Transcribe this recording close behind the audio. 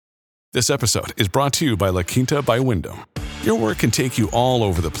This episode is brought to you by La Quinta by Wyndham. Your work can take you all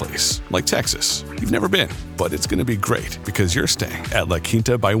over the place, like Texas. You've never been, but it's going to be great because you're staying at La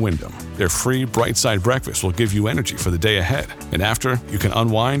Quinta by Wyndham. Their free Bright Side breakfast will give you energy for the day ahead. And after, you can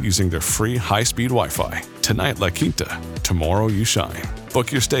unwind using their free high-speed Wi-Fi. Tonight, La Quinta. Tomorrow, you shine.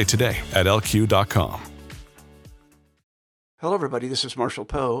 Book your stay today at lq.com. Hello, everybody. This is Marshall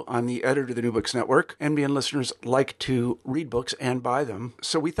Poe. I'm the editor of the New Books Network. NBN listeners like to read books and buy them.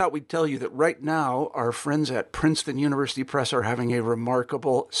 So we thought we'd tell you that right now, our friends at Princeton University Press are having a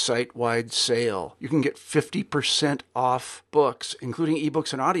remarkable site-wide sale. You can get 50% off books, including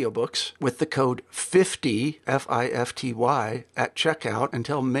ebooks and audiobooks, with the code 50, F-I-F-T-Y, at checkout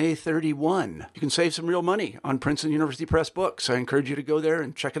until May 31. You can save some real money on Princeton University Press books. I encourage you to go there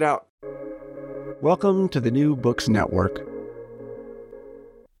and check it out. Welcome to the New Books Network.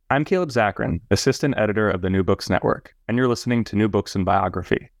 I'm Caleb Zachrin, assistant editor of the New Books Network, and you're listening to New Books in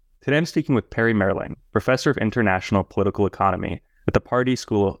Biography. Today I'm speaking with Perry Mehrling, professor of international political economy at the Pardee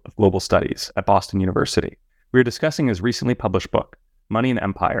School of Global Studies at Boston University. We are discussing his recently published book, Money and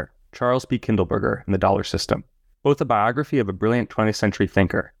Empire, Charles B. Kindleberger and the Dollar System, both a biography of a brilliant 20th century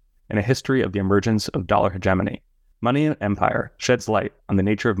thinker and a history of the emergence of dollar hegemony. Money and Empire sheds light on the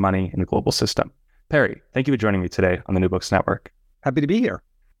nature of money in the global system. Perry, thank you for joining me today on the New Books Network. Happy to be here.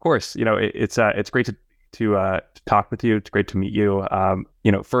 Of course, it's great to talk with you. It's great to meet you.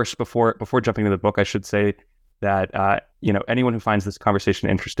 First, before jumping into the book, I should say that anyone who finds this conversation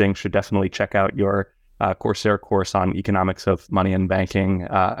interesting should definitely check out your Coursera course on economics of money and banking.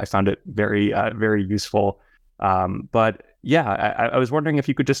 I found it very very useful. I was wondering if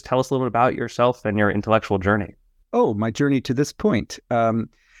you could just tell us a little bit about yourself and your intellectual journey. Oh, my journey to this point.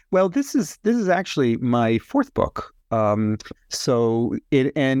 Well, this is actually my fourth book. So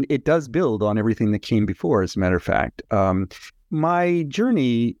it does build on everything that came before, as a matter of fact. My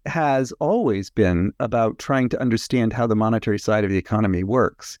journey has always been about trying to understand how the monetary side of the economy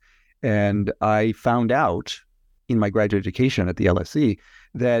works. And I found out in my graduate education at the LSE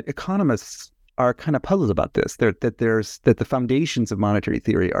that economists are kind of puzzled about this, that the foundations of monetary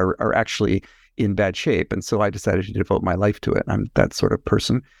theory are actually in bad shape. And so I decided to devote my life to it. I'm that sort of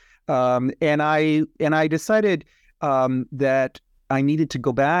person. And I decided that I needed to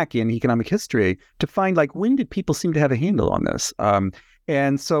go back in economic history to find, when did people seem to have a handle on this?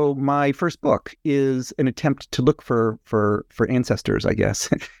 And so my first book is an attempt to look for ancestors, I guess.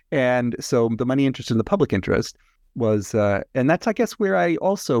 And so the money interest and the public interest was, and that's, I guess, where I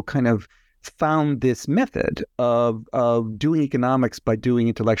also kind of found this method of doing economics by doing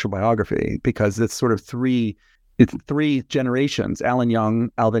intellectual biography, because it's sort of three generations: Alan Young,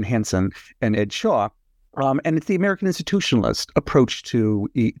 Alvin Hansen, and Ed Shaw. And it's the American institutionalist approach to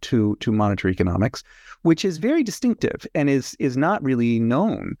monetary economics, which is very distinctive and is not really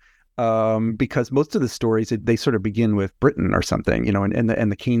known, because most of the stories, they sort of begin with Britain or something, and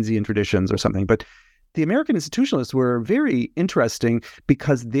the Keynesian traditions or something. But the American institutionalists were very interesting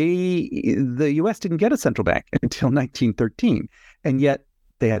because the U.S. didn't get a central bank until 1913, and yet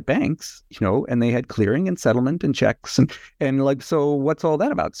they had banks, and they had clearing and settlement and checks and so what's all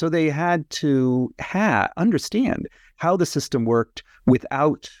that about? So they had to understand how the system worked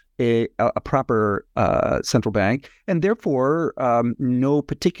without a proper central bank, and therefore no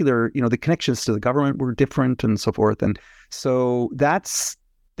particular, the connections to the government were different and so forth. And so that's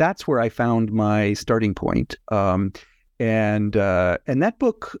where I found my starting point. And that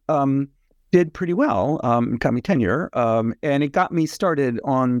book did pretty well, got me tenure, and it got me started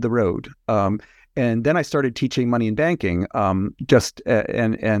on the road. And then I started teaching money and banking, and the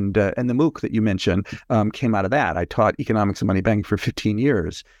MOOC that you mentioned came out of that. I taught economics and money banking for 15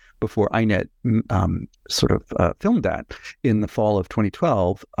 years before INET filmed that in the fall of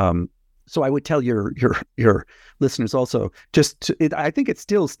 2012. So I would tell your listeners also, I think it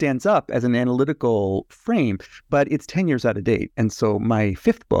still stands up as an analytical frame, but it's 10 years out of date. And so my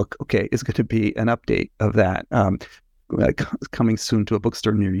fifth book, is going to be an update of that, coming soon to a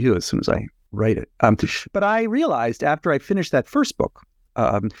bookstore near you as soon as I write it. But I realized after I finished that first book,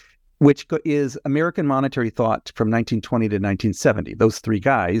 which is American Monetary Thought from 1920 to 1970, those three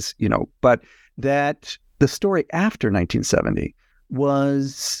guys, but that the story after 1970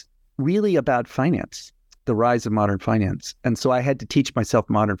 was really about finance, the rise of modern finance. And so I had to teach myself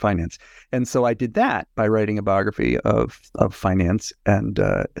modern finance. And so I did that by writing a biography of finance and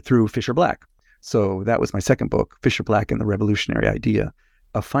through Fisher Black. So that was my second book, Fisher Black and the Revolutionary Idea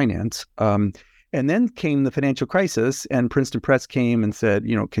of Finance. And then came the financial crisis, and Princeton Press came and said,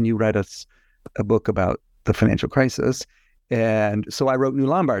 can you write us a book about the financial crisis? And so I wrote New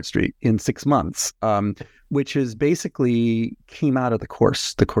Lombard Street in 6 months, which is basically came out of the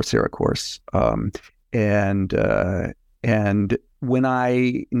Coursera course. And when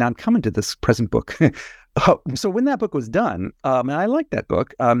now I'm coming to this present book. So when that book was done, and I liked that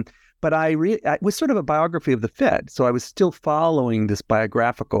book, but it was sort of a biography of the Fed. So I was still following this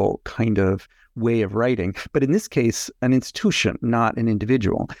biographical kind of way of writing, but in this case, an institution, not an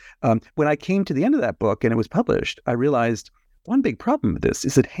individual. When I came to the end of that book and it was published, I realized one big problem with this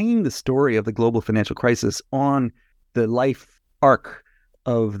is that hanging the story of the global financial crisis on the life arc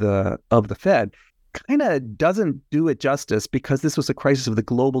of the Fed kind of doesn't do it justice, because this was a crisis of the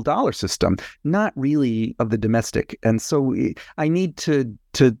global dollar system, not really of the domestic. And so I need to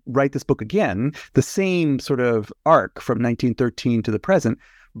write this book again, the same sort of arc from 1913 to the present,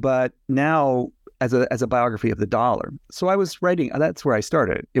 but now as a biography of the dollar. So I was writing, that's where I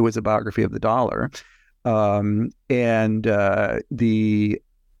started. It was a biography of the dollar. But then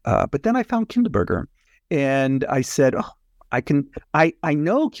I found Kindleberger, and I said, oh, I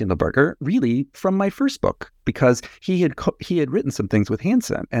know Kindleberger really from my first book, because he had written some things with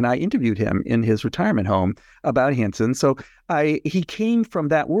Hansen, and I interviewed him in his retirement home about Hansen. So he came from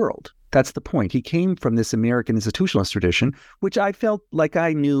that world. That's the point. He came from this American institutionalist tradition, which I felt like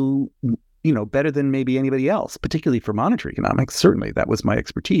I knew, better than maybe anybody else, particularly for monetary economics. Certainly, that was my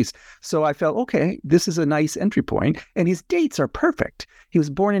expertise. So I felt, okay, this is a nice entry point, and his dates are perfect. He was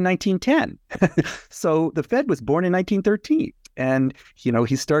born in 1910. So the Fed was born in 1913. And,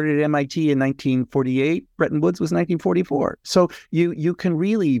 he started at MIT in 1948. Bretton Woods was 1944. So you can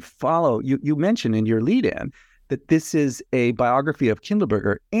really follow, you mentioned in your lead-in that this is a biography of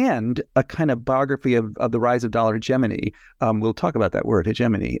Kindleberger and a kind of biography of the rise of dollar hegemony. We'll talk about that word,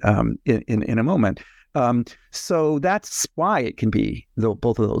 hegemony, in a moment. So that's why it can be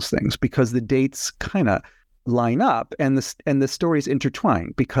both of those things, because the dates kind of line up and the stories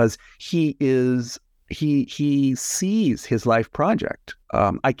intertwine, because he sees his life project.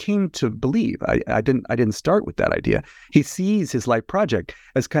 I came to believe, I didn't start with that idea. He sees his life project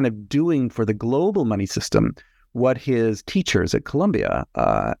as kind of doing for the global money system what his teachers at Columbia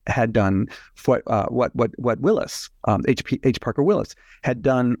had done for what Willis, H. Parker Willis, had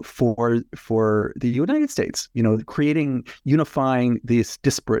done for the United States. Unifying this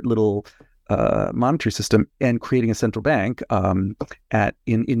disparate little monetary system and creating a central bank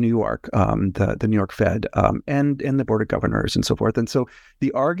in New York, the New York Fed, and the Board of Governors and so forth. And so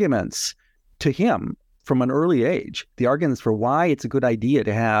the arguments to him from an early age, the arguments for why it's a good idea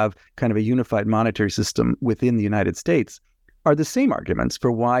to have kind of a unified monetary system within the United States are the same arguments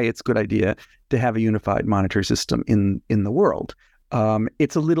for why it's a good idea to have a unified monetary system in the world.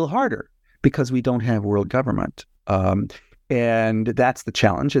 It's a little harder because we don't have world government. And that's the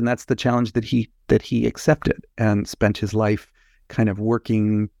challenge. And that's the challenge that he accepted and spent his life kind of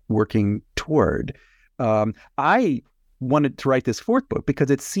working toward. I wanted to write this fourth book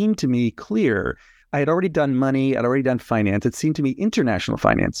because it seemed to me clear. I had already done money. I'd already done finance. It seemed to me international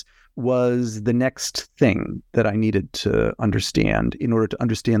finance was the next thing that I needed to understand in order to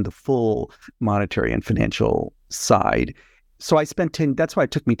understand the full monetary and financial side. So I spent that's why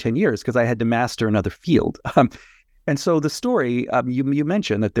it took me 10 years, because I had to master another field. And so the story, you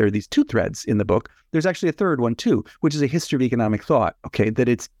mentioned that there are these two threads in the book. There's actually a third one too, which is a history of economic thought. Okay, that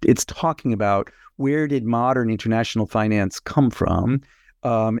it's talking about where did modern international finance come from,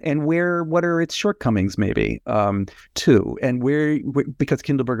 and what are its shortcomings maybe too, and because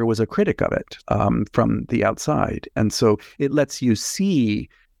Kindleberger was a critic of it from the outside, and so it lets you see,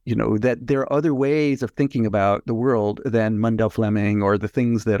 that there are other ways of thinking about the world than Mundell Fleming or the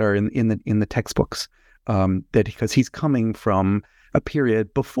things that are in the textbooks. Because he's coming from a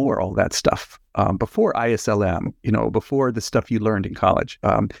period before all that stuff, before ISLM, before the stuff you learned in college,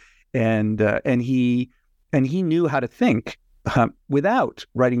 and he knew how to think without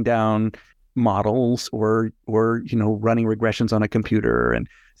writing down models or running regressions on a computer, and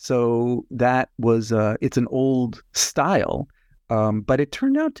so that was it's an old style, but it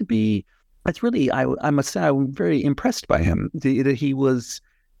turned out to be. It's really I must say I'm very impressed by him. That he was.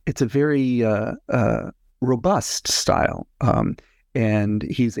 It's a very robust style, and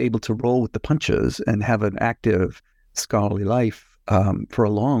he's able to roll with the punches and have an active scholarly life for a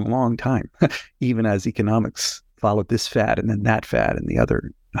long, long time, even as economics followed this fad and then that fad and the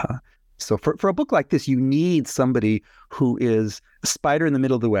other. So for a book like this, you need somebody who is a spider in the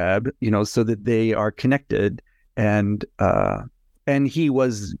middle of the web, so that they are connected. And he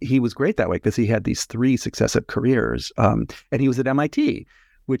was great that way, because he had these 3 successive careers, and he was at MIT,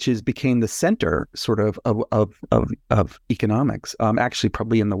 which became the center sort of economics, actually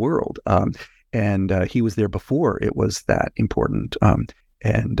probably in the world. and he was there before it was that important.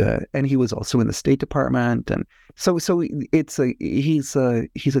 And he was also in the State Department, and so he's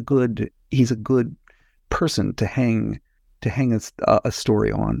a good person to hang a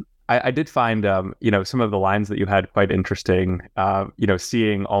story on. I did find some of the lines that you had quite interesting.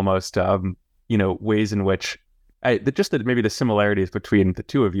 Seeing almost ways in which maybe the similarities between the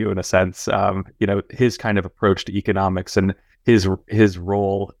two of you in a sense. His kind of approach to economics and his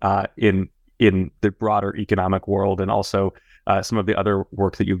role in the broader economic world, and also some of the other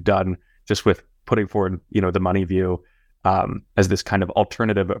work that you've done just with putting forward the money view as this kind of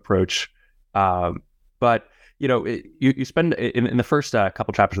alternative approach. But you spend in the first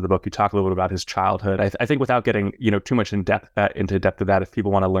couple chapters of the book, you talk a little bit about his childhood. I think without getting too much into depth of that, if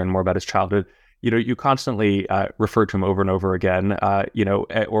people want to learn more about his childhood, you constantly refer to him over and over again,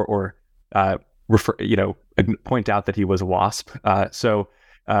 or refer point out that he was a WASP.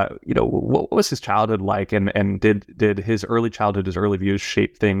 What was his childhood like, and did his early childhood, his early views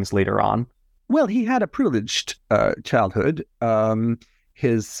shape things later on? Well, he had a privileged childhood.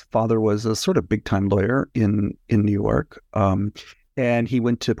 His father was a sort of big-time lawyer in New York, and he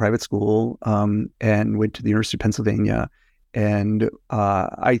went to private school and went to the University of Pennsylvania. And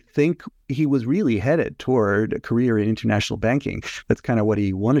I think he was really headed toward a career in international banking. That's kind of what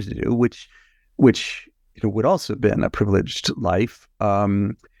he wanted to do, which would also have been a privileged life.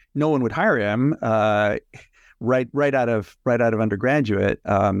 No one would hire him right out of undergraduate,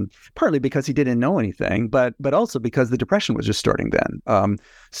 partly because he didn't know anything, but also because the Depression was just starting then.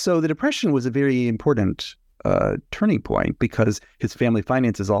 So the Depression was a very important turning point because his family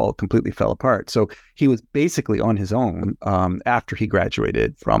finances all completely fell apart. So he was basically on his own after he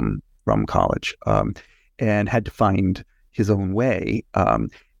graduated from college, and had to find his own way.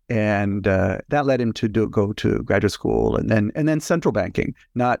 And that led him to go to graduate school and then central banking,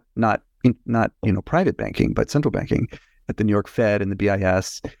 not private banking, but central banking at the New York Fed and the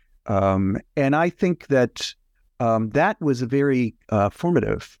BIS. And I think that that was a very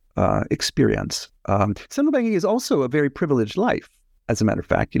formative experience. Central banking is also a very privileged life. As a matter of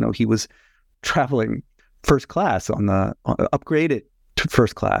fact, he was traveling first class upgraded to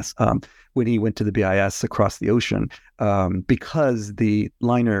first class when he went to the BIS across the ocean, because the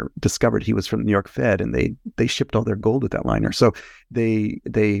liner discovered he was from the New York Fed, and they shipped all their gold with that liner. So they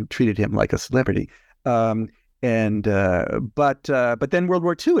treated him like a celebrity. But then World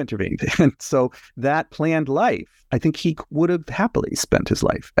War II intervened, and so that planned life, I think he would have happily spent his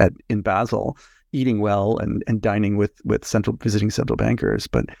life in Basel, eating well and dining with visiting central bankers.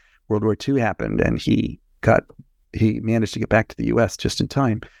 But World War II happened, and he managed to get back to the U.S. just in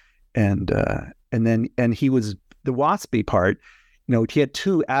time, and he was the WASPy part. He had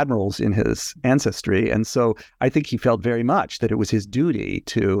two admirals in his ancestry, and so I think he felt very much that it was his duty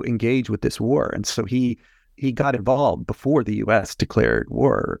to engage with this war, and so he got involved before the U.S. declared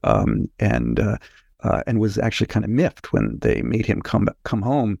war, and was actually kind of miffed when they made him come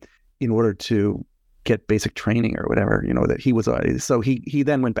home in order to get basic training or whatever. That he was. So he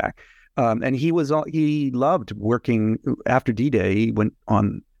then went back. And he loved working after D-Day. He went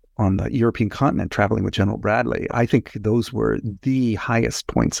on the European continent, traveling with General Bradley. I think those were the highest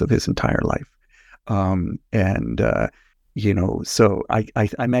points of his entire life. So I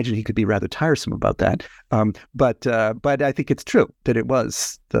imagine he could be rather tiresome about that. But I think it's true that it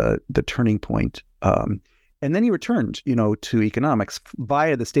was the turning point. And then he returned, to economics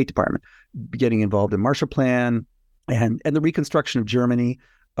via the State Department, getting involved in Marshall Plan and the reconstruction of Germany.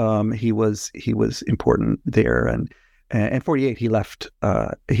 He was important there, and in 1948 he left.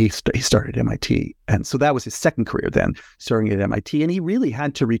 He started MIT, and so that was his second career. Then starting at MIT, and he really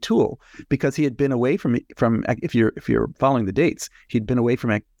had to retool because he had been away from. If you're following the dates, he'd been away from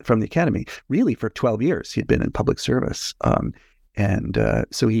the academy really for 12 years. He'd been in public service, and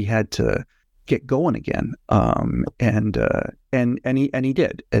so he had to get going again. And he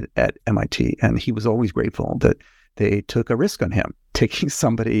did at MIT, and he was always grateful that they took a risk on him, taking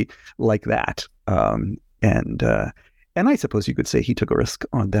somebody like that. And I suppose you could say he took a risk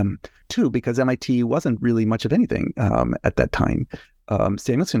on them too, because MIT wasn't really much of anything at that time.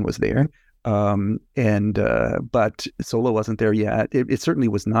 Samuelson was there, but Solow wasn't there yet. It certainly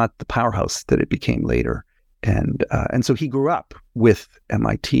was not the powerhouse that it became later. And so he grew up with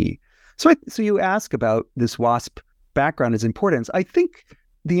MIT. So you ask about this WASP background, its importance. I think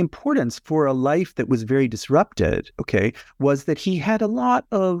the importance for a life that was very disrupted, was that he had a lot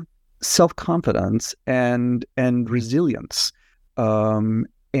of self-confidence and resilience. And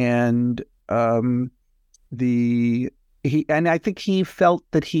I think he felt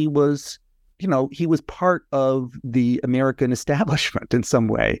that he was he was part of the American establishment in some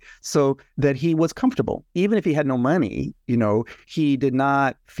way, so that he was comfortable. Even if he had no money, he did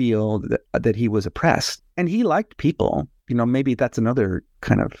not feel that he was oppressed. And he liked people. Maybe that's another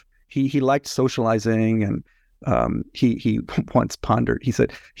kind of, he liked socializing, and he once pondered. He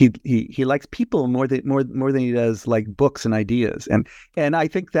said he likes people more than he does like books and ideas, and I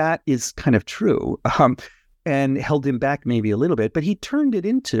think that is kind of true. And held him back maybe a little bit, but he turned it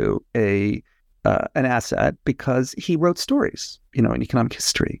into an asset because he wrote stories, in economic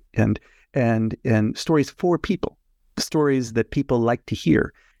history, and stories for people, stories that people like to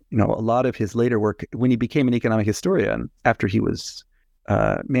hear. A lot of his later work, when he became an economic historian after he was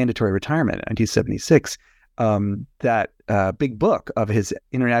mandatory retirement in 1976, that big book of his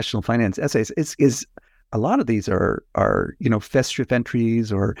international finance essays is a lot of these are festive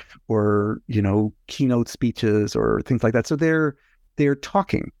entries or keynote speeches or things like that. So they're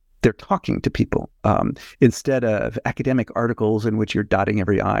talking to people instead of academic articles in which you're dotting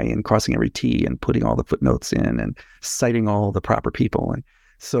every I and crossing every T and putting all the footnotes in and citing all the proper people. And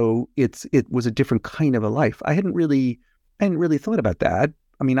so it was a different kind of a life. I hadn't really thought about that.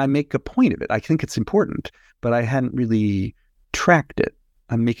 I mean, I make a point of it. I think it's important, but I hadn't really tracked it.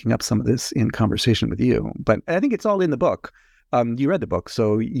 I'm making up some of this in conversation with you, but I think it's all in the book. You read the book,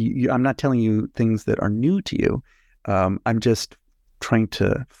 so I'm not telling you things that are new to you. I'm just trying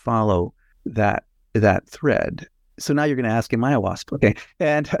to follow that thread. So now you're going to ask, am I a WASP? Okay,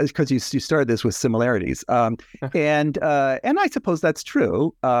 and because you started this with similarities, and I suppose that's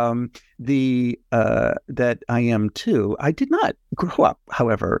true. That I am too. I did not grow up,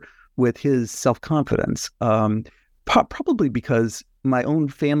 however, with his self-confidence. Probably because my own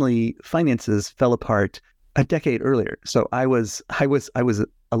family finances fell apart a decade earlier. So I was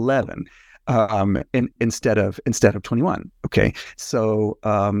 11 instead of 21. Okay, so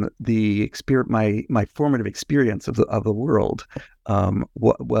my formative experience of the world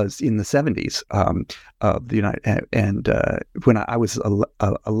was in the 70s of the United, and when I was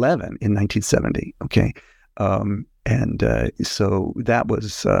 11 in 1970. Okay. So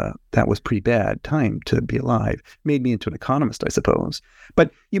that was pretty bad time to be alive. Made me into an economist, I suppose.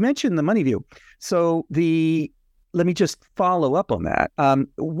 But you mentioned the money view. So let me just follow up on that.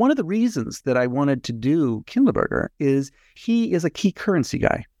 One of the reasons that I wanted to do Kindleberger is he is a key currency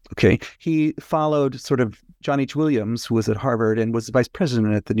guy. Okay. He followed sort of John H. Williams, who was at Harvard and was vice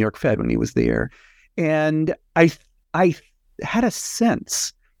president at the New York Fed when he was there. And I had a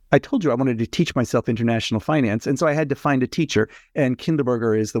sense. I told you I wanted to teach myself international finance, and so I had to find a teacher, and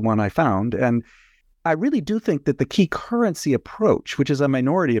Kindleberger is the one I found. And I really do think that the key currency approach, which is a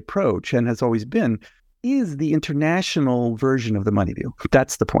minority approach and has always been, is the international version of the money view.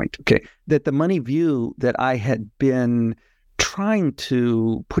 That's the point, okay? That the money view that I had been trying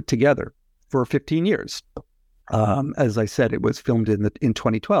to put together for 15 years. As I said, it was filmed in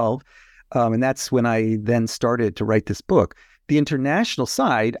 2012, and that's when I then started to write this book. The international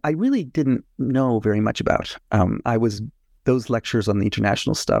side, I really didn't know very much about. Those lectures on the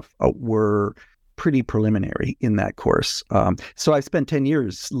international stuff were pretty preliminary in that course. So I've spent 10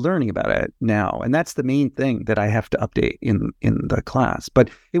 years learning about it now, and that's the main thing that I have to update in the class. But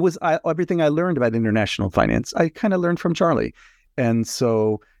it was everything I learned about international finance, I kind of learned from Charlie. And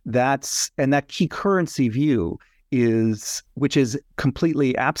so that key currency view which is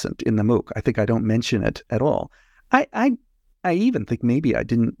completely absent in the MOOC. I think I don't mention it at all. I even think maybe I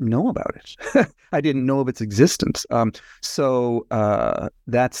didn't know about it. I didn't know of its existence. So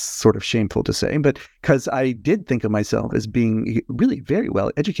that's sort of shameful to say, but because I did think of myself as being really very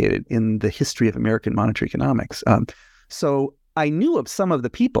well educated in the history of American monetary economics. So I knew of some of the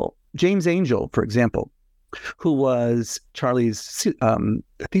people. James Angel, for example, who was Charlie's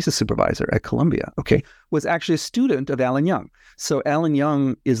thesis supervisor at Columbia, was actually a student of Alan Young. So Alan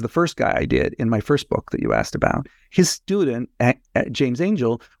Young is the first guy I did in my first book that you asked about. His student, James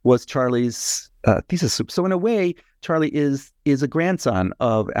Angel, was Charlie's thesis supervisor. So in a way, Charlie is a grandson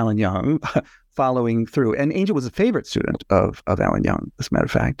of Alan Young, following through. And Angel was a favorite student of Alan Young, as a matter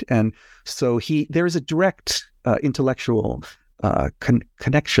of fact. And so there is a direct intellectual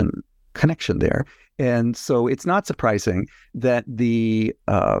connection there. And so it's not surprising that that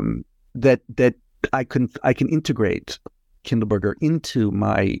I can integrate Kindleberger into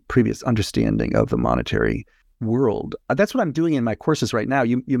my previous understanding of the monetary world. That's what I'm doing in my courses right now.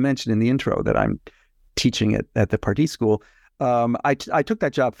 You mentioned in the intro that I'm teaching it at the Pardee School. I took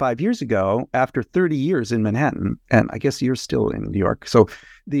that job 5 years ago after 30 years in Manhattan, and I guess you're still in New York. So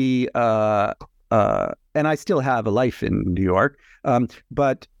and I still have a life in New York.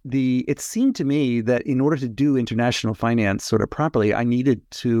 But it seemed to me that in order to do international finance sort of properly, I needed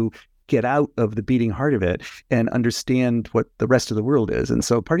to get out of the beating heart of it and understand what the rest of the world is. And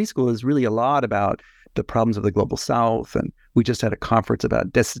so Party School is really a lot about the problems of the Global South. And we just had a conference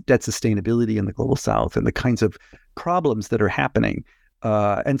about debt sustainability in the Global South and the kinds of problems that are happening.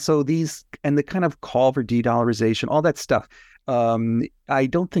 And the kind of call for de-dollarization, all that stuff. I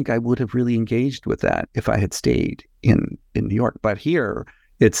don't think I would have really engaged with that if I had stayed in New York. But here,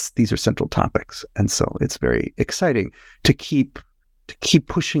 these are central topics. And so it's very exciting to keep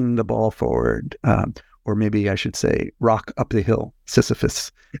pushing the ball forward, or maybe I should say rock up the hill,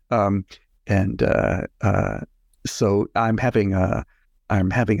 Sisyphus. So I'm having a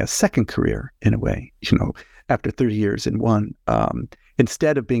second career in a way, after 30 years in one.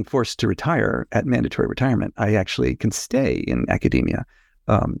 Instead of being forced to retire at mandatory retirement, I actually can stay in academia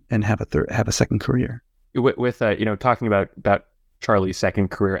and have a second career. With talking about Charlie's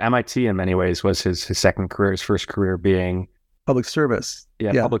second career, MIT in many ways was his second career. His first career being public service.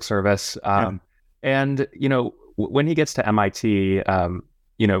 Yeah. Public service. And when he gets to MIT,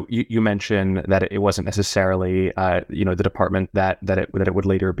 you mentioned that it wasn't necessarily the department that it would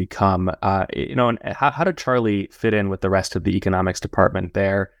later become. And how did Charlie fit in with the rest of the economics department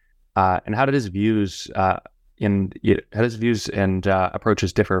there, and how did his views and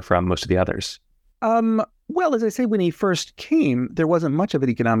approaches differ from most of the others? Well, as I say, when he first came, there wasn't much of an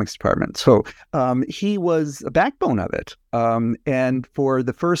economics department. So he was a backbone of it. And for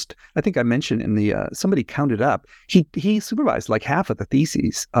the first, I think I mentioned in the, somebody counted up, he supervised like half of the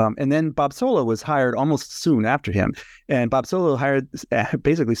theses. And then Bob Solow was hired almost soon after him. And Bob Solow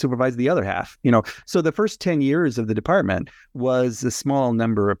basically supervised the other half. So the first 10 years of the department was a small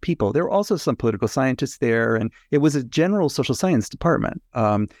number of people. There were also some political scientists there, and it was a general social science department.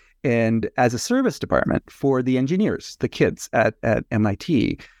 And as a service department for the engineers, the kids at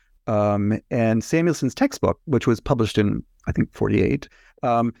MIT, and Samuelson's textbook, which was published in I think 1948,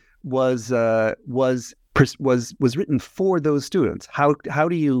 was written for those students. How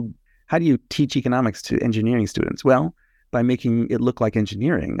do you teach economics to engineering students? Well, by making it look like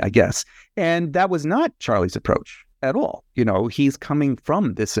engineering, I guess. And that was not Charlie's approach at all. He's coming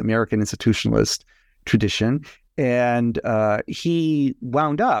from this American institutionalist tradition. And he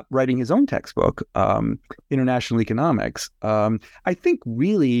wound up writing his own textbook, International Economics. I think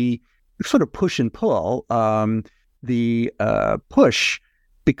really sort of push and pull. The push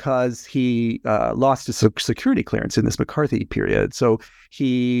because he lost his security clearance in this McCarthy period. So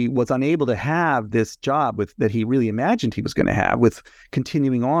he was unable to have this job that he really imagined he was going to have, with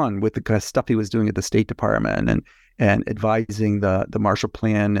continuing on with the kind of stuff he was doing at the State Department and advising the Marshall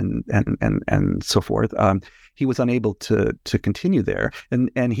Plan and so forth. He was unable to continue there,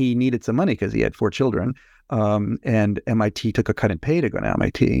 and he needed some money because he had 4 children. And MIT took a cut in pay to go to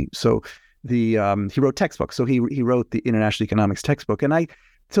MIT. So he wrote textbooks. So he wrote the International Economics textbook,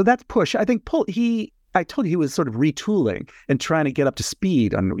 so that's push. I think I told you he was sort of retooling and trying to get up to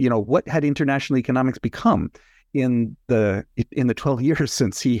speed on what had international economics become in the 12 years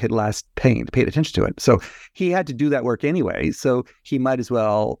since he had last paid attention to it. So he had to do that work anyway. So he might as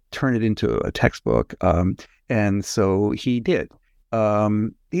well turn it into a textbook. And so he did.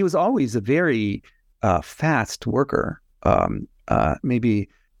 He was always a very fast worker, maybe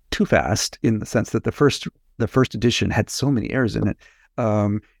too fast in the sense that the first edition had so many errors in it.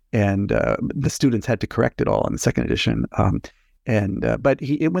 And the students had to correct it all in the second edition. But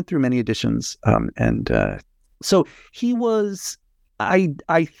it went through many editions. So he was, I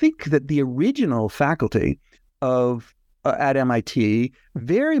think that the original faculty at MIT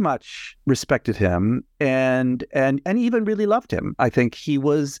very much respected him and even really loved him. I think he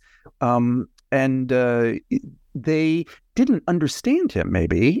was, they didn't understand him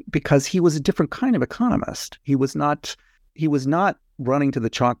maybe because he was a different kind of economist. He was not running to the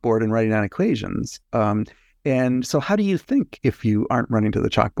chalkboard and writing down equations. And so how do you think if you aren't running to the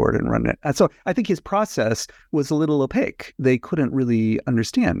chalkboard and running it? And so I think his process was a little opaque. They couldn't really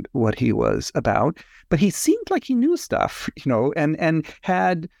understand what he was about, but he seemed like he knew stuff, and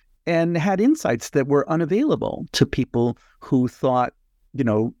had insights that were unavailable to people who thought,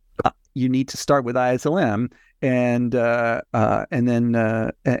 you need to start with ISLM and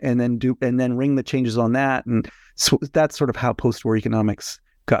then ring the changes on that. And so that's sort of how post-war economics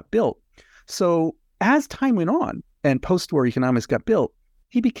got built. So as time went on and post-war economics got built,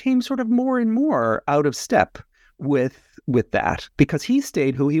 he became sort of more and more out of step with that because he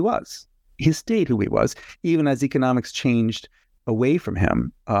stayed who he was. He stayed who he was, even as economics changed away from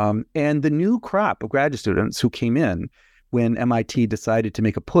him. And the new crop of graduate students who came in when MIT decided to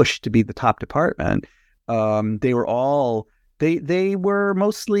make a push to be the top department, they were all They were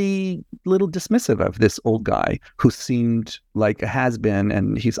mostly a little dismissive of this old guy who seemed like a has-been,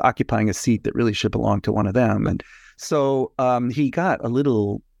 and he's occupying a seat that really should belong to one of them. And so he got a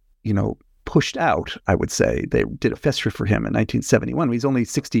little, pushed out, I would say. They did a festival for him in 1971. He's only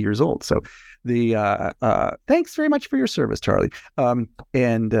 60 years old. So thanks very much for your service, Charlie.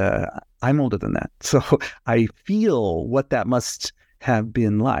 And I'm older than that. So I feel what that must have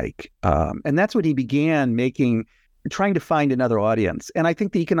been like. And that's what he began trying to find another audience. And I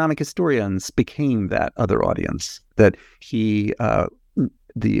think the economic historians became that other audience that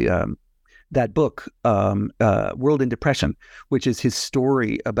that book, World in Depression, which is his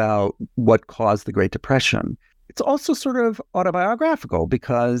story about what caused the Great Depression. It's also sort of autobiographical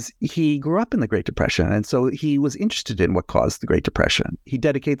because he grew up in the Great Depression. And so he was interested in what caused the Great Depression. He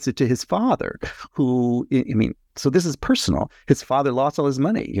dedicates it to his father, who, so this is personal. His father lost all his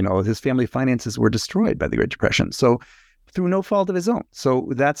money. His family finances were destroyed by the Great Depression. So through no fault of his own. So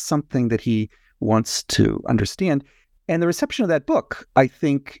that's something that he wants to understand. And the reception of that book, I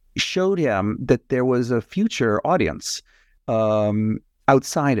think, showed him that there was a future audience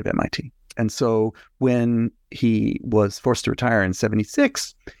outside of MIT. And so when he was forced to retire in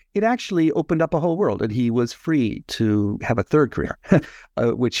 1976, it actually opened up a whole world, and he was free to have a third career,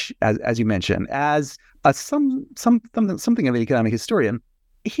 which, as you mentioned, as something of an economic historian,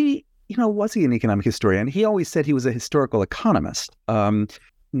 he, was he an economic historian? He always said he was a historical economist,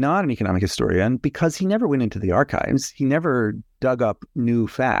 not an economic historian, because he never went into the archives. He never dug up new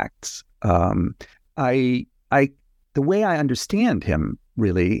facts. The way I understand him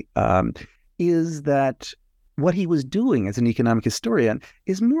really is that what he was doing as an economic historian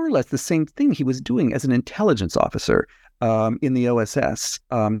is more or less the same thing he was doing as an intelligence officer in the OSS,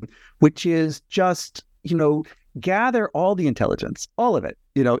 which is just, gather all the intelligence, all of it,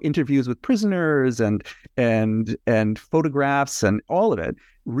 interviews with prisoners and photographs and all of it,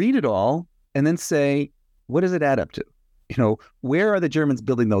 read it all, and then say, what does it add up to? Where are the Germans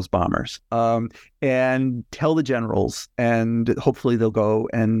building those bombers? And tell the generals, and hopefully they'll go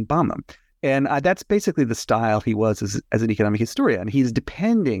and bomb them. And that's basically the style he was as an economic historian. He's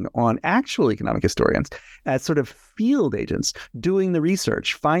depending on actual economic historians as sort of field agents, doing the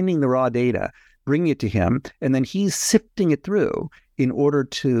research, finding the raw data, bringing it to him, and then he's sifting it through in order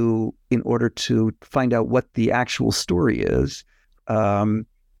to find out what the actual story is. And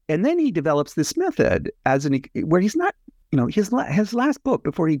then he develops this method where he's not, his last book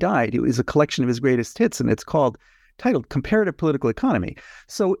before he died, it was a collection of his greatest hits, and it's titled Comparative Political Economy.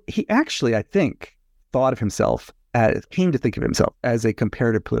 So he actually, I think, came to think of himself as a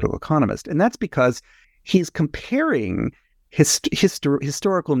comparative political economist. And that's because he's comparing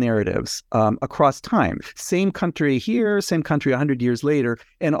historical narratives across time. Same country here, same country 100 years later,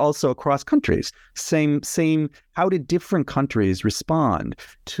 and also across countries. Same. How did different countries respond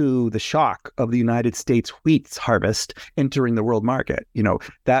to the shock of the United States wheat harvest entering the world market?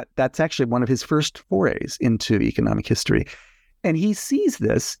 That's actually one of his first forays into economic history. And he sees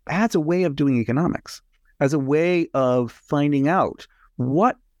this as a way of doing economics, as a way of finding out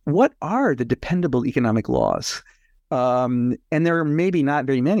what are the dependable economic laws. And there are maybe not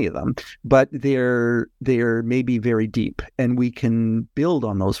very many of them, but they're maybe very deep, and we can build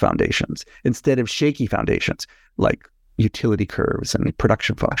on those foundations instead of shaky foundations like utility curves and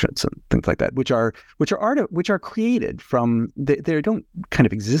production functions and things like that, which are created from they don't kind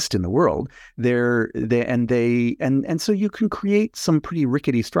of exist in the world. And so you can create some pretty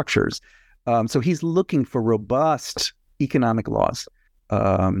rickety structures. So he's looking for robust economic laws,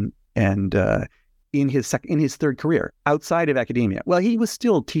 in his third career outside of academia. Well, he was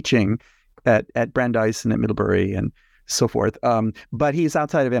still teaching at Brandeis and at Middlebury and so forth, but he's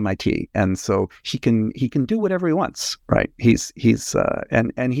outside of MIT, and so he can do whatever he wants, right?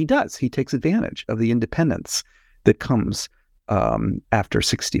 And he does. He takes advantage of the independence that comes after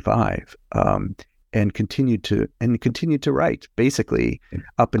 65, and continued to write basically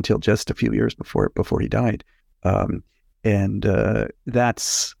up until just a few years before he died, and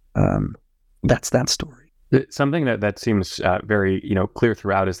that's that story. Something that seems very clear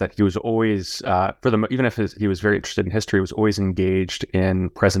throughout is that he was always even if he was very interested in history, he was always engaged in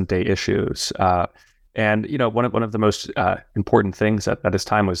present day issues. And one of the most important things at his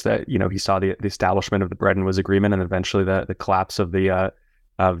time was that he saw the establishment of the Bretton Woods Agreement and eventually the collapse of the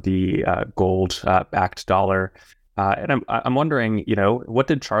gold backed dollar. And I'm wondering, what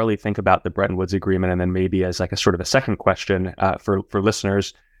did Charlie think about the Bretton Woods Agreement? And then maybe as like a sort of a second question for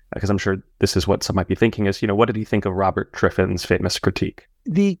listeners, because I'm sure this is what some might be thinking is, what did he think of Robert Triffin's famous critique?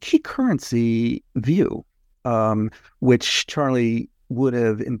 The key currency view, which Charlie would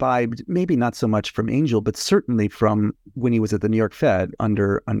have imbibed, maybe not so much from Angel, but certainly from when he was at the New York Fed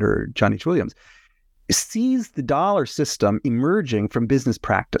under John H. Williams, sees the dollar system emerging from business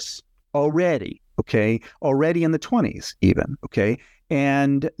practice already, already in the 20s even,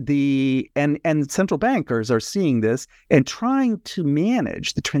 and central bankers are seeing this and trying to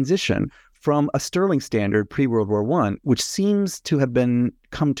manage the transition from a sterling standard pre-World War I, which seems to have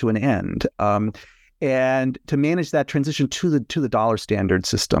come to an end, and to manage that transition to the dollar standard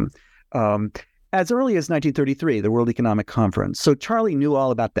system. As early as 1933, the World Economic Conference. So Charlie knew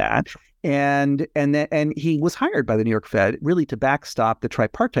all about that, and he was hired by the New York Fed really to backstop the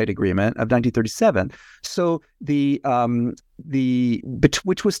tripartite agreement of 1937. So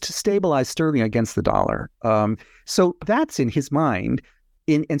which was to stabilize sterling against the dollar. So that's in his mind.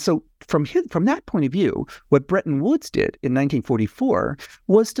 And so from that point of view, what Bretton Woods did in 1944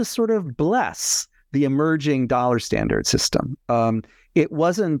 was to sort of bless the emerging dollar standard system. It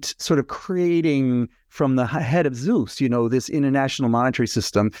wasn't sort of creating from the head of Zeus, this international monetary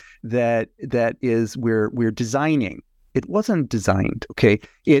system that is we're designing. It wasn't designed,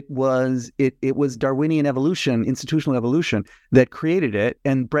 It was Darwinian evolution, institutional evolution that created it,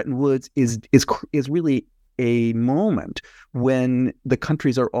 and Bretton Woods is really a moment when the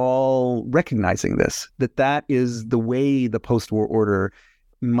countries are all recognizing that is the way the post-war order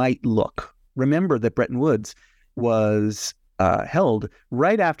might look. Remember that Bretton Woods was held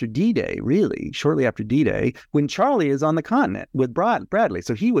right after D-Day, really, shortly after D-Day, when Charlie is on the continent with Bradley.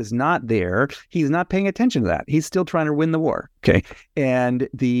 So he was not there. He's not paying attention to that. He's still trying to win the war. And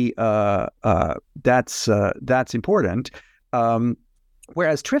that's important.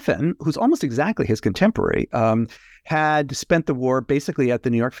 Whereas Triffin, who's almost exactly his contemporary, had spent the war basically at the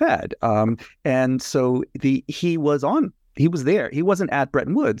New York Fed. And so he was there. He wasn't at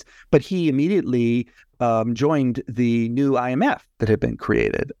Bretton Woods, but he immediately joined the new IMF that had been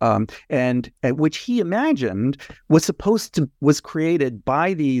created, and which he imagined was created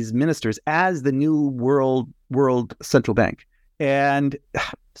by these ministers as the new world central bank. And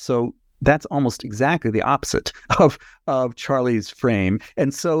so that's almost exactly the opposite of Charlie's frame.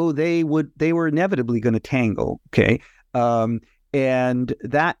 And so they were inevitably going to tangle. And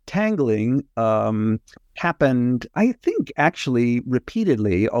that tangling happened, I think, actually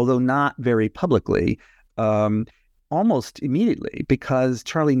repeatedly, although not very publicly, almost immediately, because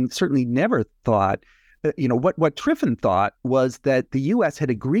Charlie certainly never thought, what Triffin thought was that the U.S. had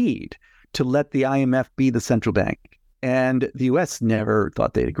agreed to let the IMF be the central bank. And the U.S. never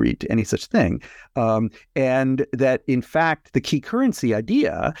thought they'd agreed to any such thing. And that, in fact, the key currency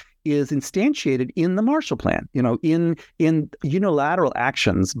idea is instantiated in the Marshall Plan, in unilateral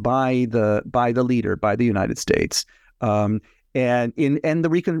actions by the leader, by the United States, and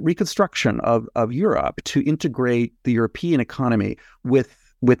the reconstruction of Europe to integrate the European economy with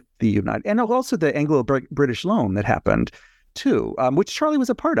the United, and also the Anglo-British loan that happened too, which Charlie was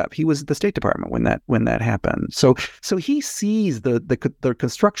a part of. He was at the State Department when that happened. So he sees the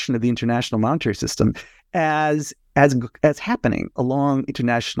construction of the international monetary system as happening along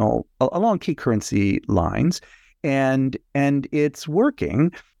key currency lines, and it's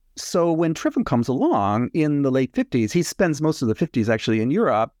working. So when Triffin comes along in the late 50s, he spends most of the 50s actually in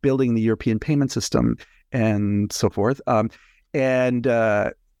Europe building the European payment system and so forth. And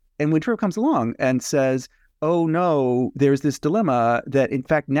when Triffin comes along and says, oh no, there's this dilemma that in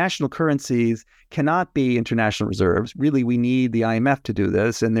fact national currencies cannot be international reserves. Really, we need the IMF to do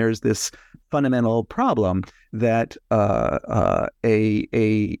this, and there's this fundamental problem that a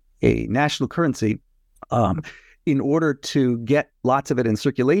national currency, in order to get lots of it in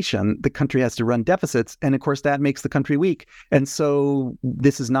circulation, the country has to run deficits, and of course that makes the country weak, and so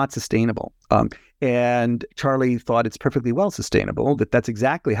this is not sustainable. And Charlie thought it's perfectly well sustainable. That's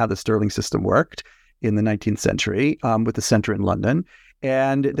exactly how the sterling system worked in the 19th century, with the center in London,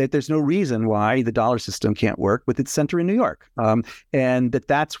 and that there's no reason why the dollar system can't work with its center in New York, and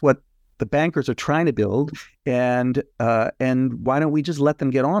that's what the bankers are trying to build, and why don't we just let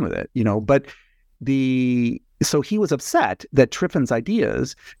them get on with it, But so he was upset that Triffin's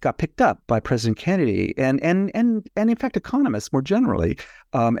ideas got picked up by President Kennedy and in fact economists more generally,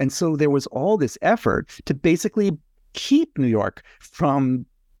 and so there was all this effort to basically keep New York from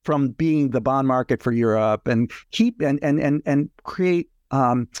being the bond market for Europe, and keep and create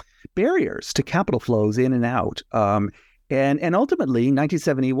barriers to capital flows in and out. And ultimately, in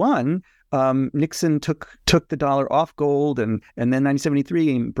 1971, Nixon took the dollar off gold, and then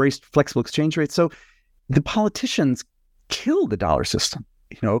 1973 embraced flexible exchange rates. So the politicians killed the dollar system,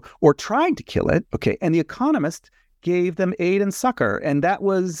 or tried to kill it. And the economists gave them aid and succor, and that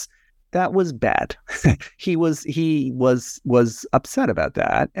was that was bad. he was upset about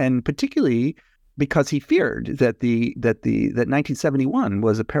that, and particularly because he feared that 1971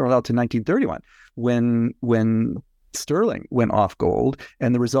 was a parallel to 1931 when sterling went off gold,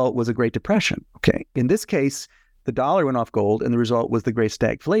 and the result was a Great Depression. Okay, in this case, the dollar went off gold, and the result was the Great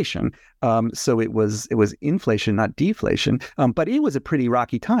Stagflation. So it was inflation, not deflation. But it was a pretty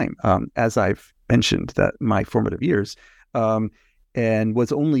rocky time, as I've mentioned, that my formative years, and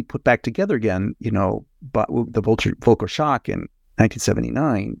was only put back together again, but the Volcker shock in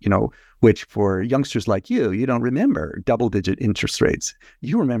 1979, which for youngsters like you don't remember double-digit interest rates.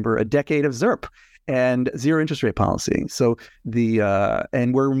 You remember a decade of ZIRP and zero interest rate policy. So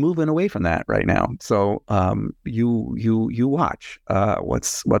and we're moving away from that right now. So you watch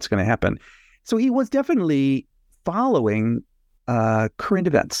what's going to happen. So he was definitely following current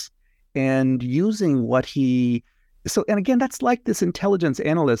events and using what he. So, and again, that's like this intelligence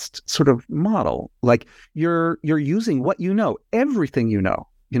analyst sort of model. Like you're using what you know, everything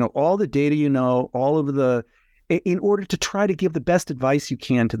all the data all of the, in order to try to give the best advice you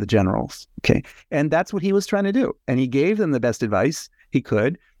can to the generals. Okay. And that's what he was trying to do. And he gave them the best advice he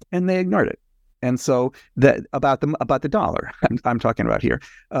could, and they ignored it. And so that about the dollar I'm talking about here.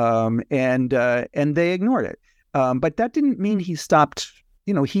 And they ignored it. But that didn't mean he stopped.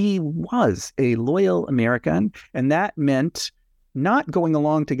 He was a loyal American, and that meant not going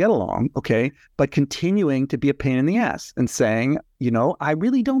along to get along, okay, but continuing to be a pain in the ass and saying, I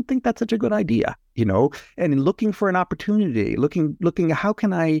really don't think that's such a good idea, and looking for an opportunity, looking, how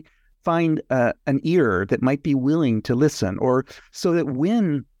can I find an ear that might be willing to listen, or so that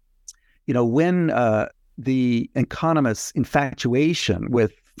when the economists' infatuation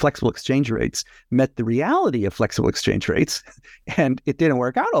with flexible exchange rates met the reality of flexible exchange rates, and it didn't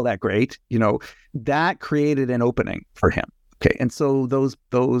work out all that great, that created an opening for him. Okay, and so those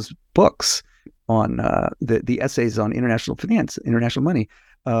books on the essays on international finance, international money,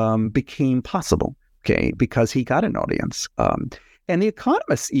 became possible. Okay, because he got an audience, and the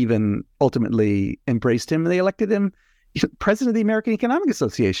economists even ultimately embraced him. They elected him president of the American Economic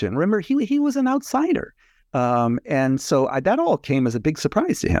Association. Remember, he was an outsider. And so that all came as a big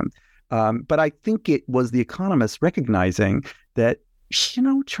surprise to him. But I think it was the economists recognizing that,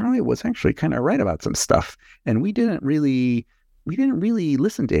 Charlie was actually kind of right about some stuff, and we didn't really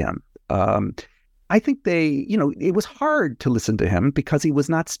listen to him. I think it was hard to listen to him because he was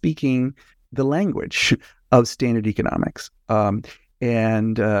not speaking the language of standard economics. But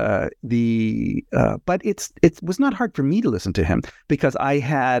it was not hard for me to listen to him because I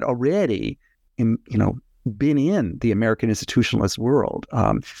had already, been in the American institutionalist world.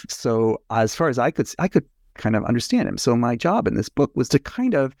 So as far as I could kind of understand him. So my job in this book was to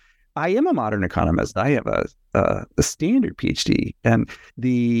I am a modern economist. I have a standard PhD, and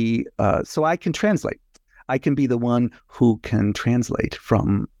so I can translate. I can be the one who can translate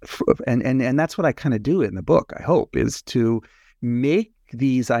and that's what I kind of do in the book, I hope, is to make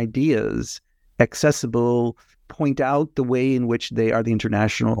these ideas accessible, point out the way in which they are the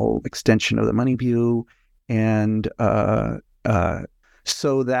international extension of the money view, and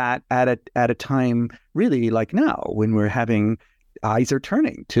so that at a time really like now, when we're having eyes are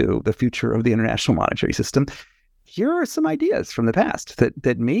turning to the future of the international monetary system, here are some ideas from the past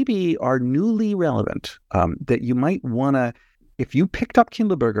that maybe are newly relevant, that you might want to, if you picked up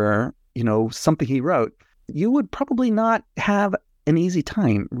Kindleberger, something he wrote, you would probably not have an easy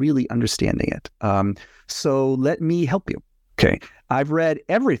time really understanding it. So let me help you. Okay. I've read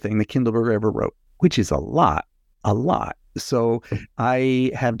everything that Kindleberger ever wrote, which is a lot. So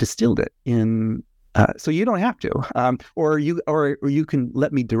I have distilled it in, so you don't have to, or you can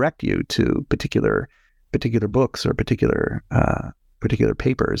let me direct you to particular books or particular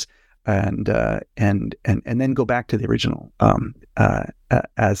papers, and then go back to the original,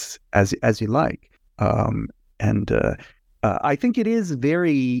 as you like. I think it is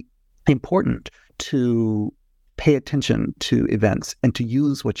very important to pay attention to events and to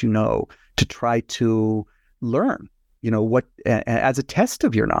use what you know to try to learn, what as a test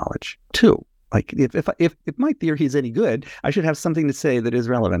of your knowledge too. Like if my theory is any good, I should have something to say that is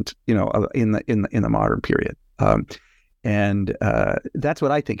relevant, in the modern period. And that's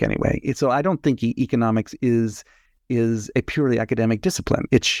what I think anyway. So I don't think economics is a purely academic discipline.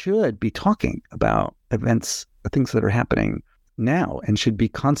 It should be talking about events, things that are happening now, and should be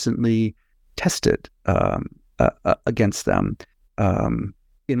constantly tested against them.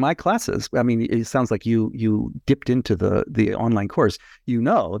 In my classes, I mean, it sounds like you dipped into the online course. You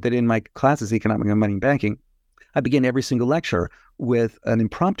know that in my classes, Economic and Money Banking, I begin every single lecture with an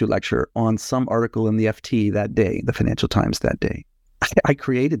impromptu lecture on some article in the FT that day, the Financial Times that day. I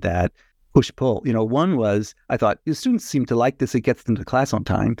created that push-pull. One was I thought the students seem to like this; it gets them to class on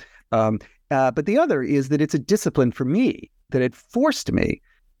time. But the other is that it's a discipline for me, that it forced me,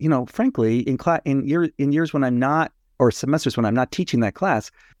 frankly, in years when I'm not, or semesters when I'm not teaching that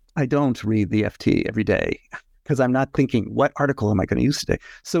class, I don't read the FT every day because I'm not thinking, what article am I going to use today?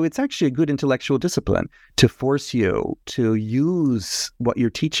 So it's actually a good intellectual discipline to force you to use what you're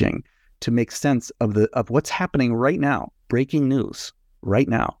teaching to make sense of what's happening right now, breaking news right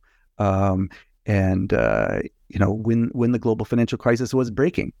now. When the global financial crisis was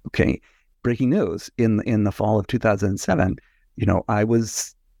breaking news in the fall of 2007, I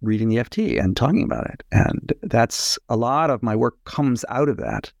was reading the FT and talking about it. And that's a lot of my work comes out of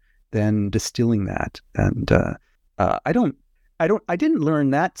that, then distilling that. And I didn't learn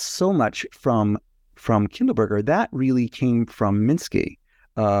that so much from Kindleberger. That really came from Minsky.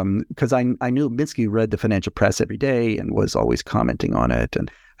 Because I knew Minsky read the financial press every day and was always commenting on it. And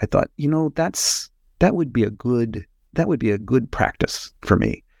I thought, that would be a good practice for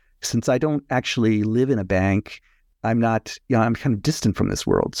me. Since I don't actually live in a bank, I'm kind of distant from this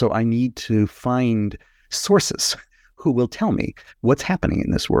world. So I need to find sources who will tell me what's happening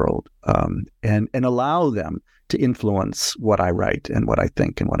in this world, and allow them to influence what I write and what I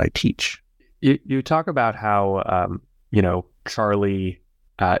think and what I teach. You talk about how, Charlie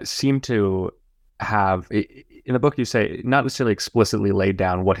seemed to have, in the book you say, not necessarily explicitly laid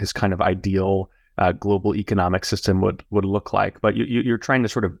down what his kind of ideal global economic system would look like, but you're trying to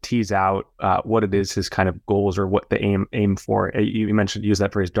sort of tease out what it is his kind of goals or what they aim for. You use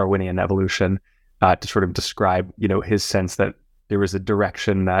that phrase Darwinian evolution to sort of describe his sense that there was a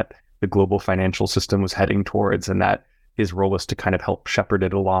direction that the global financial system was heading towards, and that his role was to kind of help shepherd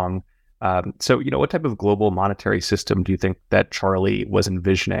it along. So what type of global monetary system do you think that Charlie was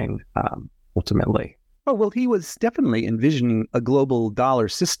envisioning ultimately? Oh, well, he was definitely envisioning a global dollar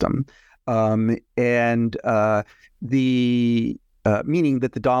system. And the meaning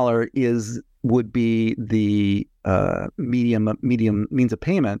that the dollar would be the medium means of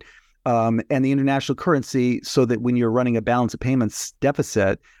payment, and the international currency, so that when you're running a balance of payments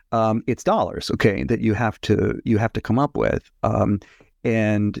deficit, it's dollars, that you have to come up with,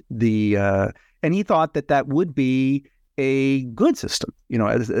 and he thought that would be a good system.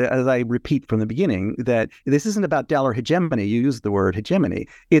 As I repeat from the beginning, that this isn't about dollar hegemony. You use the word hegemony.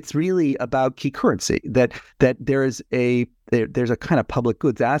 It's really about key currency. That there's a kind of public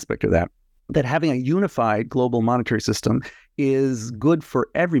goods aspect of that. That having a unified global monetary system is good for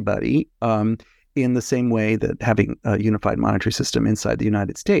everybody, in the same way that having a unified monetary system inside the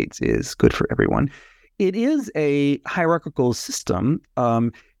United States is good for everyone. It is a hierarchical system.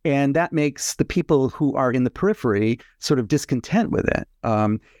 And that makes the people who are in the periphery sort of discontent with it,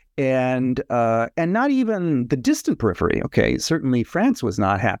 and not even the distant periphery. Certainly France was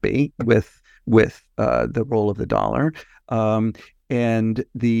not happy with the role of the dollar, and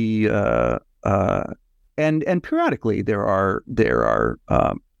periodically there are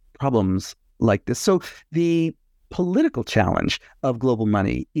problems like this. So the political challenge of global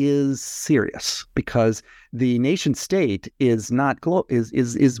money is serious, because the nation state is not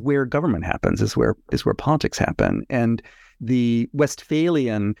is where government happens, is where politics happen, and the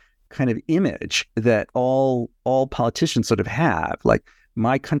Westphalian kind of image that all politicians sort of have, like,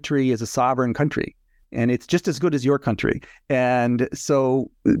 my country is a sovereign country and it's just as good as your country, and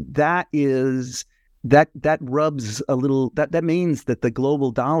so that rubs a little. That means that the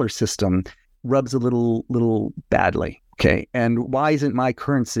global dollar system rubs a little badly. And why isn't my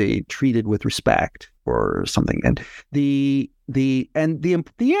currency treated with respect or something? And the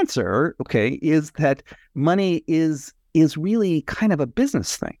answer, is that money is really kind of a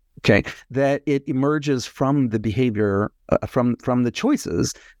business thing. That it emerges from the behavior, from the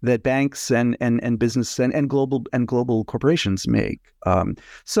choices that banks and business and global corporations make.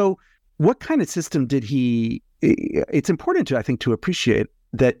 So what kind of system did he? It's important to appreciate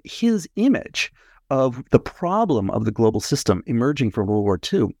that his image of the problem of the global system emerging from World War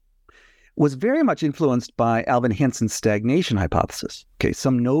II was very much influenced by Alvin Hansen's stagnation hypothesis.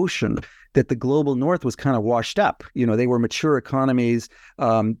 Some notion that the global north was kind of washed up. They were mature economies.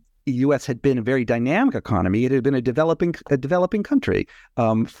 The U.S. had been a very dynamic economy. It had been a developing country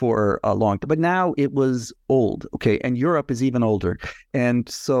for a long time, but now it was old. And Europe is even older. And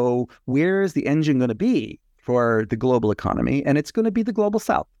so where is the engine going to be for the global economy? And it's going to be the global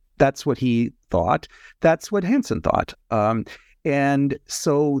south. That's what he thought. That's what Hansen thought. And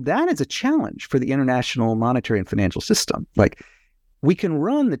so that is a challenge for the international monetary and financial system. Like, we can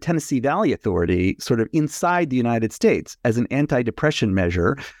run the Tennessee Valley Authority sort of inside the United States as an anti-depression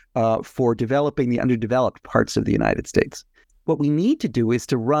measure for developing the underdeveloped parts of the United States. what we need to do is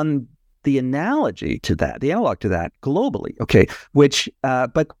to run the analogy to that, the analog to that globally. Okay, which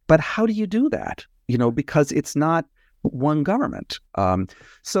but how do you do that? Because it's not one government.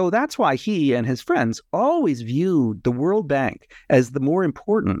 So that's why he and his friends always viewed the World Bank as the more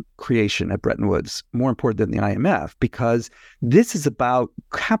important creation at Bretton Woods, more important than the IMF, because this is about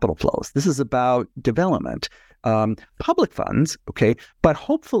capital flows. This is about development, public funds, okay, but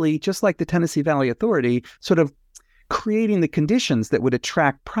hopefully, just like the Tennessee Valley Authority, sort of creating the conditions that would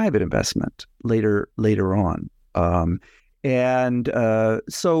attract private investment later on. And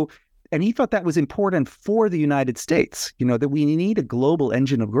he thought that was important for the United States, that we need a global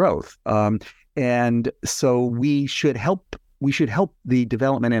engine of growth. And so we should help the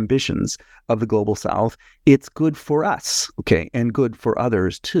development ambitions of the Global South. It's good for us, okay, and good for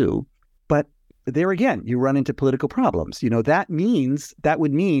others too. But there again, you run into political problems. That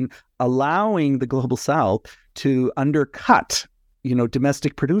would mean allowing the Global South to undercut,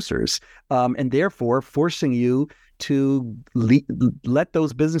 domestic producers, and therefore forcing you to let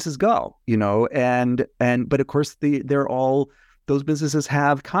those businesses go, but of course those businesses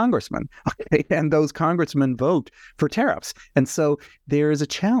have congressmen, okay? And those congressmen vote for tariffs. And so there is a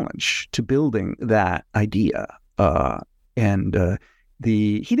challenge to building that idea. He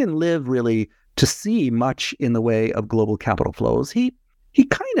didn't live really to see much in the way of global capital flows. He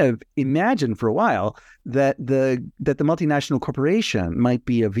kind of imagined for a while that the multinational corporation might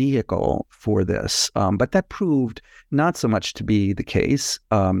be a vehicle for this, but that proved not so much to be the case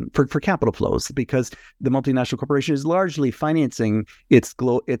for capital flows, because the multinational corporation is largely financing its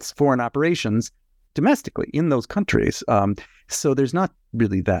foreign operations domestically in those countries. So there's not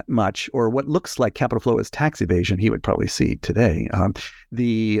really that much, or what looks like capital flow is tax evasion. He would probably see today.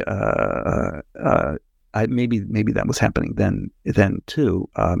 Maybe that was happening then too.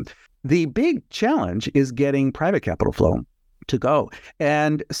 The big challenge is getting private capital flow to go.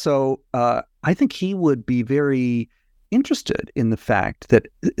 And so I think he would be very interested in the fact that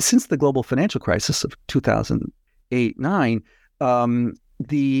since the global financial crisis of 2008-9,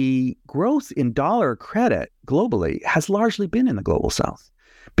 the growth in dollar credit globally has largely been in the Global South,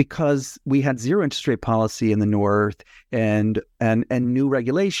 because we had zero interest rate policy in the North and new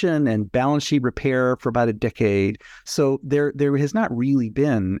regulation and balance sheet repair for about a decade. So there has not really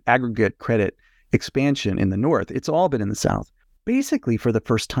been aggregate credit expansion in the North. It's all been in the South, basically for the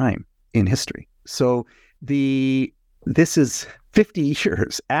first time in history. So this is 50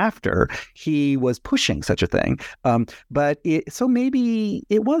 years after he was pushing such a thing. So maybe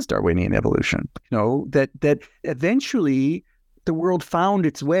it was Darwinian evolution, that eventually the world found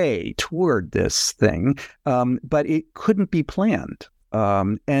its way toward this thing, but it couldn't be planned.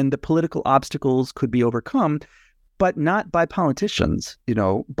 And the political obstacles could be overcome, but not by politicians,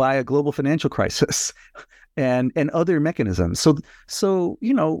 by a global financial crisis and other mechanisms. So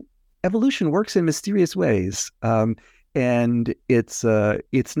evolution works in mysterious ways. And it's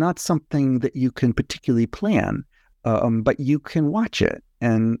not something that you can particularly plan, but you can watch it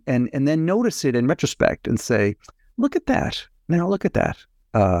and then notice it in retrospect and say, look at that. Now look at that.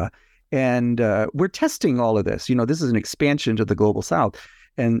 We're testing all of this. This is an expansion to the Global South,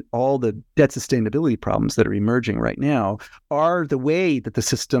 and all the debt sustainability problems that are emerging right now are the way that the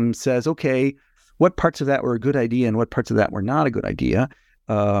system says, okay, what parts of that were a good idea and what parts of that were not a good idea.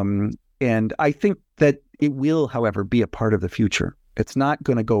 And I think that it will, however, be a part of the future. It's not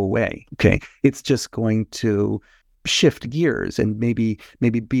going to go away. Okay. It's just going to shift gears and maybe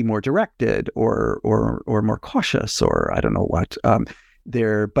be more directed or more cautious, or I don't know what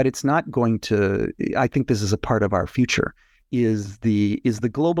but it's not going to. I think this is a part of our future, is the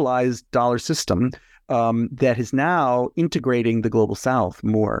globalized dollar system that is now integrating the Global South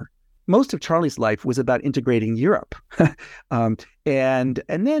more. Most of Charlie's life was about integrating Europe, and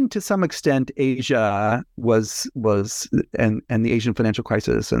then to some extent Asia was and the Asian financial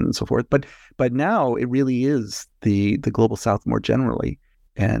crisis and so forth. But now it really is the Global South more generally,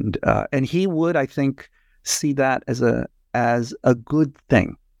 and he would, I think, see that as a good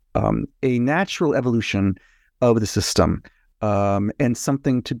thing, a natural evolution of the system. And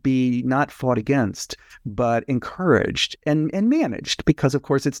something to be not fought against, but encouraged and managed, because of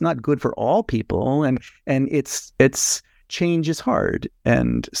course it's not good for all people, and it's change is hard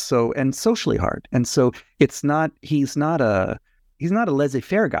and socially hard, and so he's not a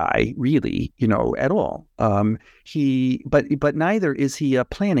laissez-faire guy really, at all. But neither is he a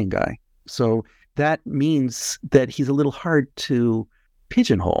planning guy. So that means that he's a little hard to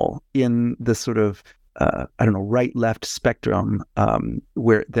pigeonhole in the sort of right-left spectrum,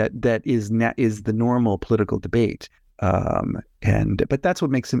 where that is the normal political debate, but that's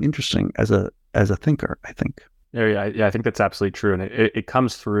what makes him interesting as a thinker, I think. Yeah, I think that's absolutely true, and it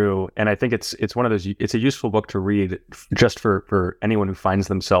comes through. And I think it's one of those. It's a useful book to read just for anyone who finds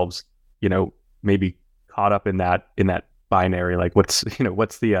themselves, maybe caught up in that binary. Like what's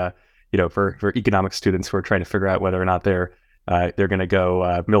the for economics students who are trying to figure out whether or not they're going to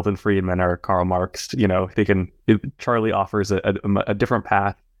go Milton Friedman or Karl Marx. Charlie offers a different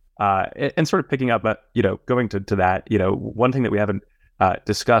path, and sort of picking up, going to that. One thing that we haven't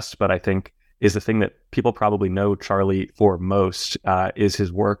discussed, but I think is the thing that people probably know Charlie for most, is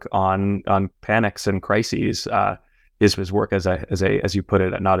his work on panics and crises. Is his work as you put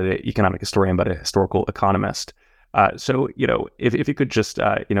it, not an economic historian but a historical economist. So if you could just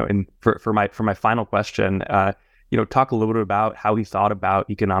for my final question, talk a little bit about how he thought about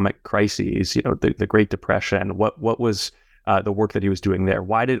economic crises. The Great Depression. What was the work that he was doing there?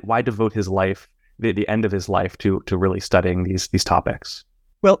 Why devote his life, the end of his life, to really studying these topics?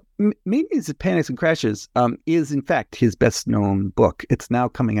 Well, Mayonnaise, Panics and Crashes is, in fact, his best-known book. It's now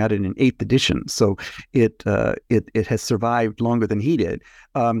coming out in an 8th edition, so it has survived longer than he did.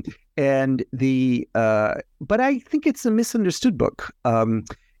 But I think it's a misunderstood book.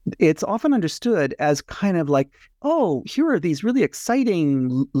 It's often understood as kind of like, oh, here are these really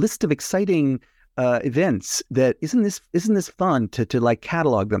exciting list of exciting events that isn't this fun to like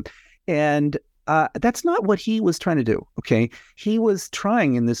catalog them, and that's not what he was trying to do, okay? He was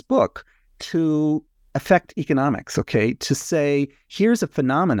trying in this book to affect economics, okay? To say, here's a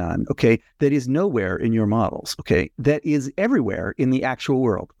phenomenon, okay, that is nowhere in your models, okay? That is everywhere in the actual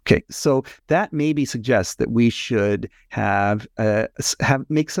world, okay? So that maybe suggests that we should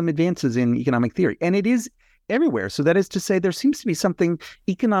make some advances in economic theory. And it is everywhere. So that is to say, there seems to be something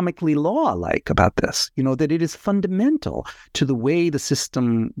economically law-like about this, that it is fundamental to the way the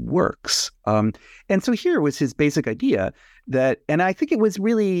system works. And so here was his basic idea and I think it was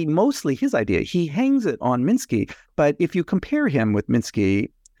really mostly his idea. He hangs it on Minsky, but if you compare him with Minsky,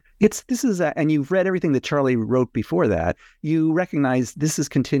 and you've read everything that Charlie wrote before that, you recognize this is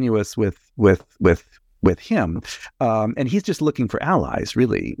continuous with him, and he's just looking for allies,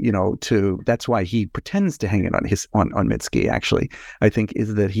 really. That's why he pretends to hang it on Minsky. Actually, I think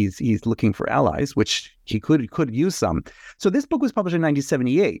is that he's looking for allies, which he could use some. So this book was published in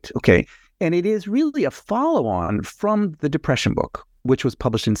 1978. Okay, and it is really a follow-on from the Depression book, which was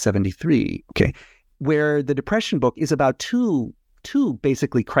published in 73. Okay, where the Depression book is about two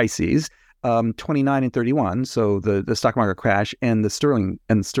basically crises. 29 and 31. So the stock market crash and the sterling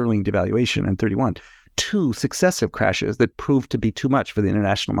devaluation in 31. Two successive crashes that proved to be too much for the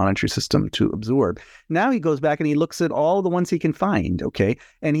international monetary system to absorb. Now he goes back and he looks at all the ones he can find, okay?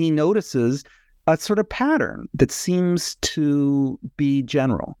 And he notices a sort of pattern that seems to be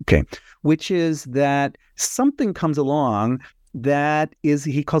general, okay? Which is that something comes along that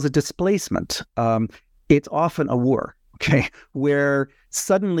he calls a displacement. It's often a war. Okay, where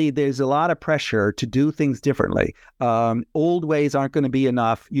suddenly there's a lot of pressure to do things differently. Old ways aren't going to be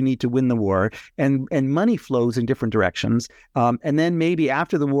enough. You need to win the war, and money flows in different directions. And then maybe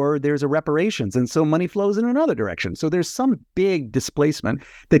after the war, there's a reparations, and so money flows in another direction. So there's some big displacement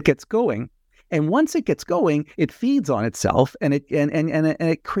that gets going. And once it gets going, it feeds on itself, and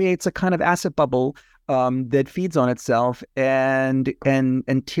it creates a kind of asset bubble that feeds on itself and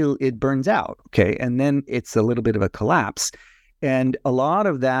until it burns out. Okay, and then it's a little bit of a collapse, and a lot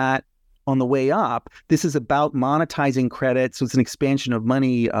of that on the way up. This is about monetizing credit, so it's an expansion of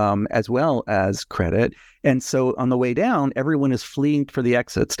money as well as credit. And so on the way down, everyone is fleeing for the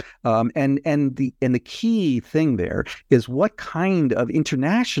exits. And the key thing there is what kind of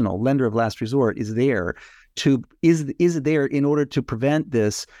international lender of last resort is there in order to prevent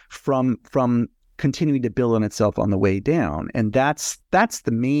this from continuing to build on itself on the way down. And that's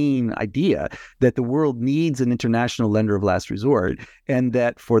the main idea, that the world needs an international lender of last resort, and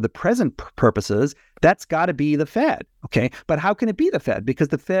that for the present purposes, that's got to be the Fed. Okay, but how can it be the Fed? Because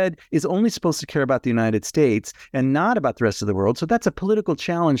the Fed is only supposed to care about the United States and not about the rest of the world. So that's a political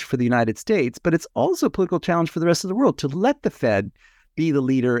challenge for the United States, but it's also a political challenge for the rest of the world to let the Fed be the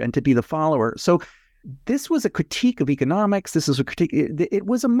leader and to be the follower. So this was a critique of economics. This is a critique. It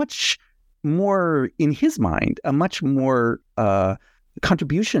was a much more, in his mind, a much more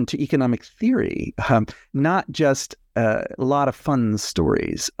contribution to economic theory, not just a lot of fun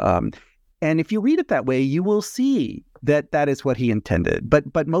stories. And if you read it that way, you will see that is what he intended.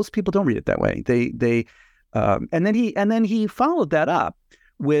 But most people don't read it that way. And then he followed that up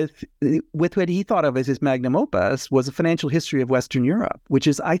with what he thought of as his magnum opus, was a financial history of Western Europe, which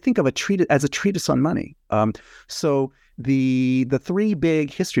is, I think, of a treatise on money. So the three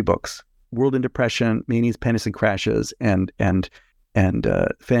big history books, World and Depression, Mayonnaise, Panics and Crashes, and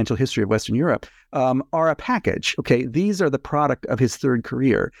Financial History of Western Europe, are a package. Okay, these are the product of his third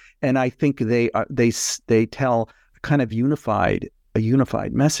career, and I think they tell kind of a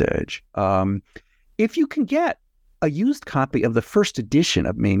unified message. If you can get a used copy of the first edition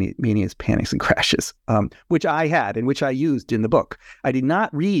of Manias, Panics, and Crashes, which I had and which I used in the book. I did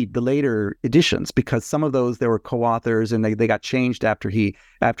not read the later editions because some of those, there were co-authors and they got changed after he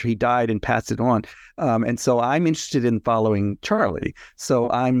died and passed it on. And so I'm interested in following Charlie. So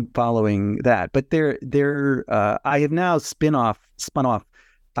I'm following that. But I have now spun off.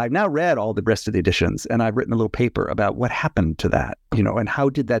 I've now read all the rest of the editions, and I've written a little paper about what happened to that, and how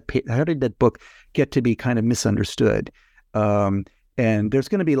did that book get to be kind of misunderstood. And there's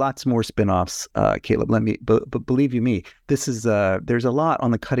going to be lots more spin-offs, Caleb. But believe you me, there's a lot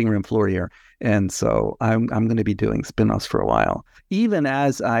on the cutting room floor here, and so I'm going to be doing spin-offs for a while, even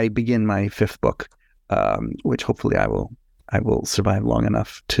as I begin my fifth book, which hopefully I will survive long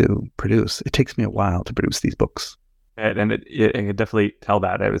enough to produce. It takes me a while to produce these books. And it can definitely tell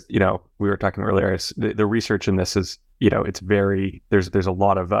that. It was, we were talking earlier. The research in this is, it's very there's a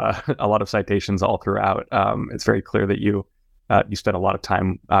lot of citations all throughout. It's very clear that you spent a lot of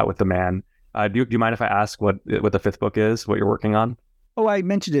time with the man. Do you mind if I ask what the fifth book is? What you're working on? Oh, I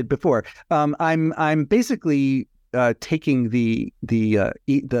mentioned it before. I'm basically taking the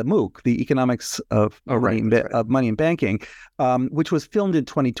MOOC, the Economics of Money and Banking, which was filmed in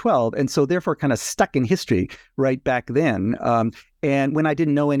 2012, and so therefore kind of stuck in history right back then. And when I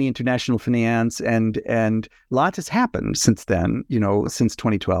didn't know any international finance, and lots has happened since then, since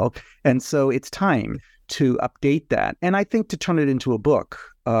 2012, and so it's time to update that, and I think to turn it into a book,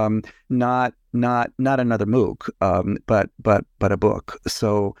 not another MOOC, but a book.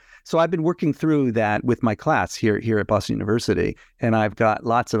 So I've been working through that with my class here at Boston University, and I've got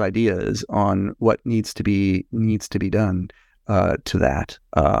lots of ideas on what needs to be done to that.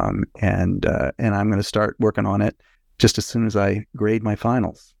 And I'm going to start working on it just as soon as I grade my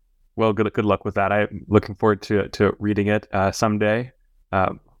finals. Well, good luck with that. I'm looking forward to reading it someday.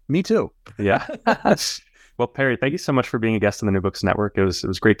 Me too. Yeah. Well, Perry, thank you so much for being a guest on the New Books Network. It was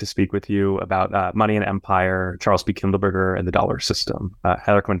great to speak with you about Money and Empire, Charles B. Kindleberger, and the dollar system.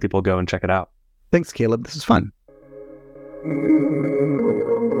 How can people go and check it out? Thanks, Caleb. This is fun.